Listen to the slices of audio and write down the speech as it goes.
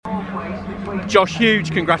Josh,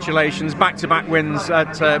 huge congratulations, back-to-back wins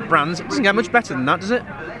at Brands. It doesn't get much better than that, does it?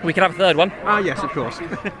 We could have a third one. Ah, yes, of course.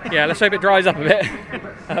 Yeah, let's hope it dries up a bit.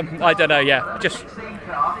 I don't know, yeah, just...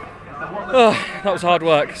 that was hard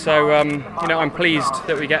work, so I'm pleased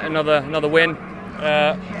that we get another win.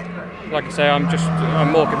 Like I say,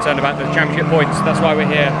 I'm more concerned about the championship points. That's why we're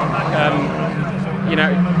here.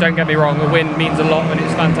 Don't get me wrong, a win means a lot and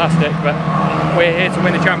it's fantastic, but we're here to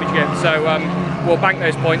win the championship, so we'll bank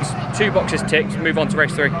those points, 2 boxes ticked, move on to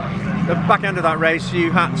race 3. The back end of that race,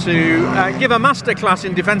 you had to give a masterclass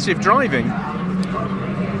in defensive driving.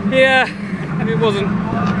 Yeah, it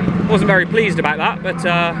wasn't very pleased about that, but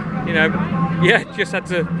just had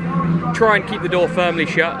to try and keep the door firmly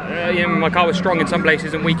shut. My car was strong in some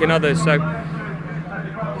places and weak in others, so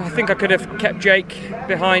I think I could have kept Jake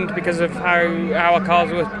behind because of how our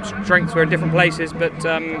cars' strengths were in different places, but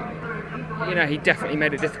he definitely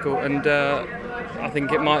made it difficult, and I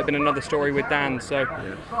think it might have been another story with Dan. So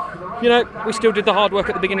we still did the hard work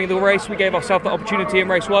at the beginning of the race. We gave ourselves that opportunity in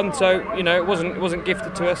race 1, so it wasn't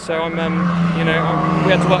gifted to us. So we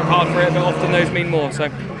had to work hard for it, but often those mean more. So.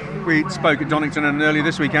 We spoke at Donington and earlier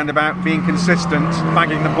this weekend about being consistent,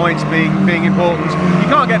 bagging the points, being important. You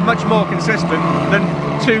can't get much more consistent than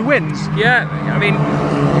 2 wins. Yeah, I mean,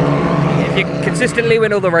 if you consistently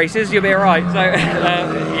win all the races, you'll be all right. So,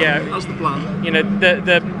 yeah, that's the plan.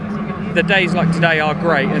 The days like today are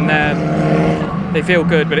great, and they feel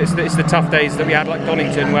good. But it's the tough days that we had, like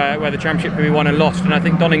Donington, where the championship could be won and lost. And I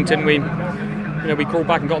think Donington, we crawled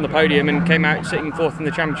back and got on the podium and came out sitting 4th in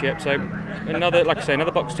the championship. So another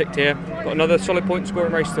box ticked here. Got another solid point score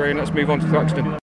in race 3, and let's move on to Thruxton.